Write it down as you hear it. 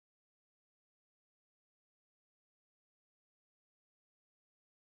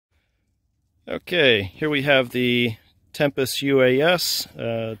Okay, here we have the Tempest UAS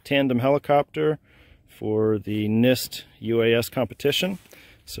tandem helicopter for the NIST UAS competition.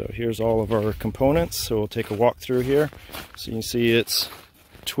 So here's all of our components. So we'll take a walk through here. So you can see it's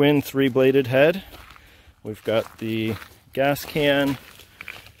twin 3-bladed head. We've got the gas can,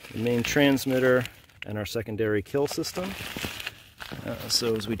 the main transmitter, and our secondary kill system.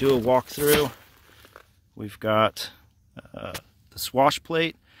 So as we do a walkthrough, we've got the swash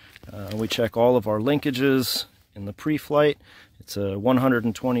plate. We check all of our linkages in the pre-flight. It's a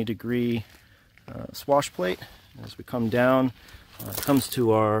 120-degree swash plate. As we come down, it comes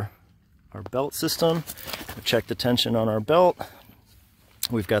to our belt system. We check the tension on our belt.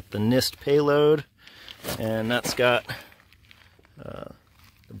 We've got the NIST payload, and that's got the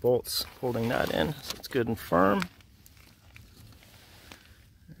bolts holding that in, so it's good and firm.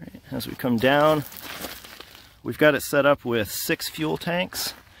 All right, as we come down, we've got it set up with 6 fuel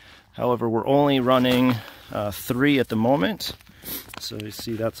tanks. However, we're only running 3 at the moment. So you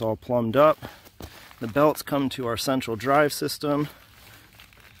see that's all plumbed up. The belts come to our central drive system,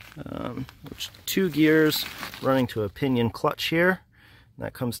 which 2 gears running to a pinion clutch here. And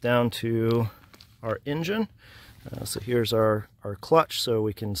that comes down to our engine. So here's our clutch, so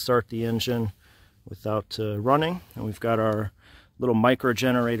we can start the engine without running. And we've got our little micro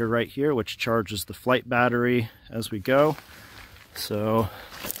generator right here, which charges the flight battery as we go. So,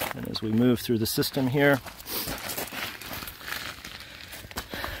 and as we move through the system here,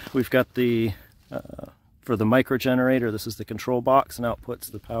 we've got the, for the micro generator, this is the control box and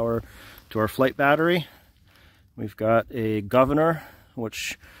outputs the power to our flight battery. We've got a governor,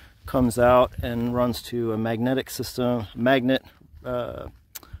 which comes out and runs to a magnetic system, magnetic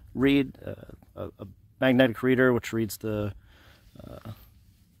reader, which reads the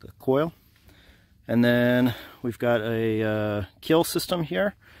coil. And then we've got a kill system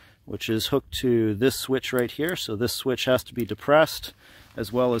here, which is hooked to this switch right here. So this switch has to be depressed,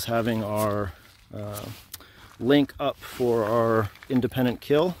 as well as having our link up for our independent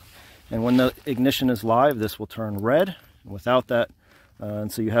kill. And when the ignition is live, this will turn red. Without that,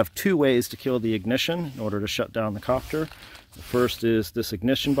 and so you have 2 ways to kill the ignition in order to shut down the copter. The first is this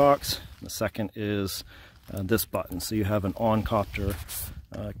ignition box. The second is this button. So you have an on-copter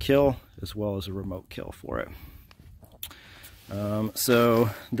kill as well as a remote kill for it. So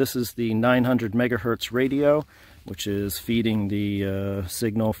this is the 900 megahertz radio, which is feeding the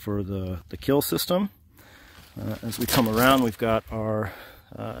signal for the kill system. As we come around, we've got our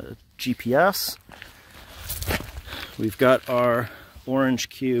GPS. We've got our orange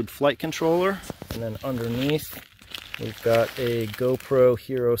cube flight controller, and then underneath we've got a GoPro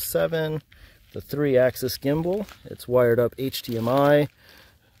Hero 7, the 3-axis gimbal. It's wired up HDMI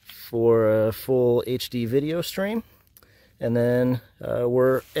for a full HD video stream. And then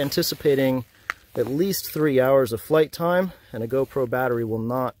we're anticipating at least 3 hours of flight time, and a GoPro battery will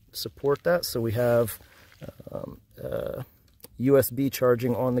not support that. So we have USB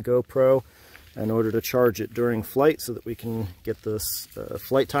charging on the GoPro in order to charge it during flight so that we can get the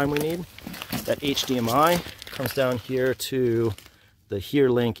flight time we need. That HDMI comes down here to the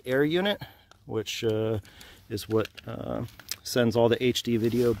HereLink Air unit, which is what sends all the HD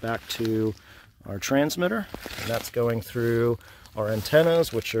video back to our transmitter. And that's going through our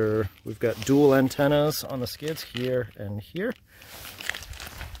antennas, which are, we've got dual antennas on the skids here and here.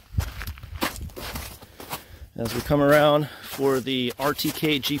 As we come around for the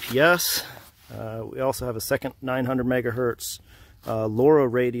RTK GPS, we also have a second 900 megahertz LoRa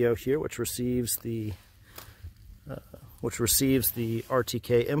radio here, which receives the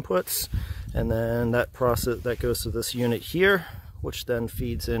RTK inputs, and then that goes to this unit here, which then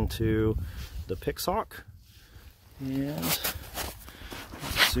feeds into the Pixhawk. And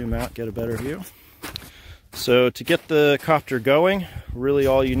zoom out, get a better view. So to get the copter going, really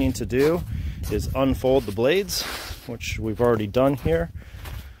all you need to do is unfold the blades, which we've already done here.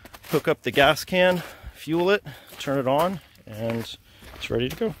 Hook up the gas can, fuel it, turn it on, and it's ready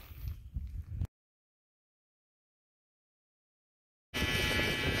to go.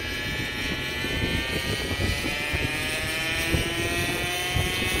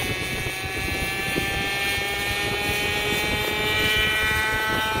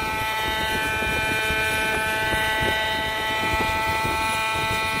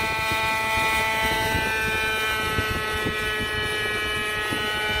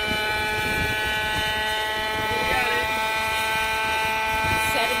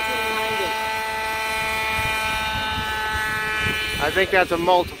 I think that's a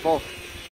multiple.